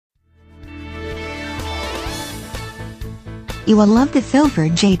You will love the silver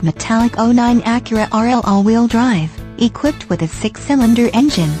jade metallic '09 Acura RL all-wheel drive, equipped with a 6-cylinder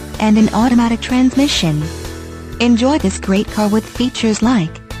engine and an automatic transmission. Enjoy this great car with features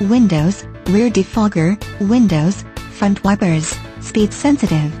like windows, rear defogger, windows, front wipers, speed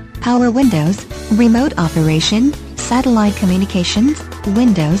sensitive, power windows, remote operation, satellite communications,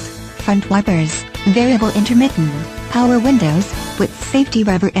 windows, front wipers, variable intermittent, power windows, with safety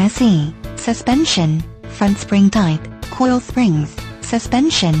rubber SE, suspension, front spring type, coil springs,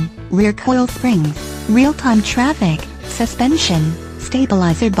 suspension, rear coil springs, real-time traffic, suspension,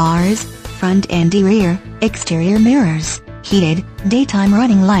 stabilizer bars, front and rear, exterior mirrors, heated, daytime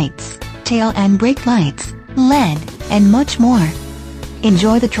running lights, tail and brake lights, LED, and much more.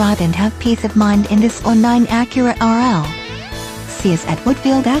 Enjoy the drive and have peace of mind in this '09 Acura RL. See us at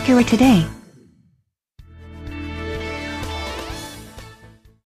Woodfield Acura today.